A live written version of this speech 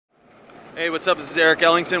Hey, what's up? This is Erik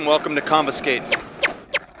Ellington. Welcome to Converskate.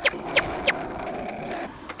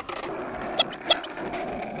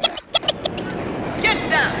 Get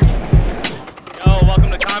down! Yo,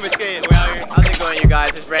 welcome to Converskate. We're out here. How's it going, you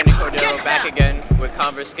guys? It's Brandon Cordero back again with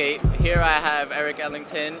Converskate. Here I have Erik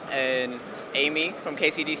Ellington and Amy from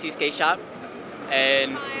KCDC Skate Shop.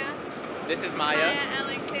 And Maya. this is Maya. Maya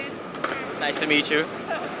Ellington. Nice to meet you.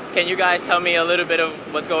 Can you guys tell me a little bit of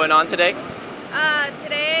what's going on today?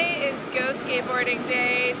 Today is Go Skateboarding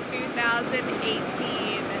Day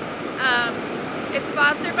 2018. It's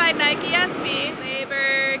sponsored by Nike SB,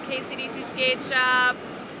 Labor, KCDC Skate Shop.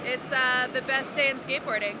 It's the best day in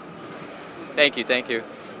skateboarding. Thank you, thank you.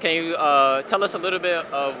 Can you tell us a little bit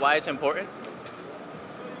of why it's important?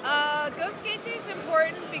 Go Skate Day is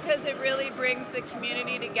important because it really brings the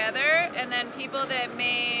community together, and then people that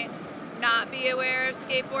may not be aware of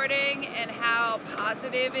skateboarding and how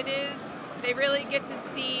positive it is, they really get to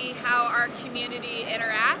see how our community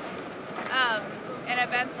interacts. And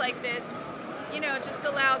events like this, you know, just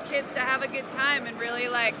allow kids to have a good time and really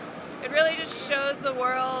it really just shows the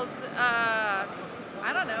world, I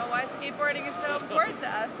don't know, why skateboarding is so important to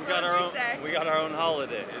us. We What got, would our you own, say? we got our own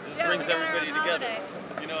holiday. It just brings we got our everybody own together. holiday.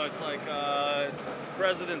 You know, it's like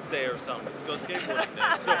President's Day or something. It's Go Skateboarding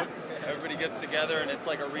Day. So everybody gets together and it's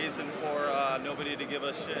like a reason for nobody to give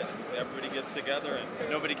us shit. Everybody gets together and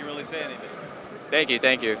nobody can really say anything. Thank you,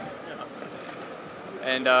 thank you.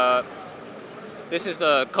 And this is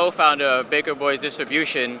the co-founder of Bakerboys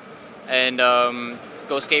Distribution, and it's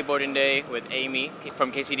Go Skateboarding Day with Amy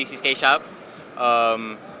from KCDC Skate Shop.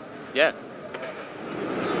 Yeah.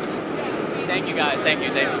 Thank you guys, thank you,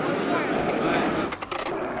 thank you.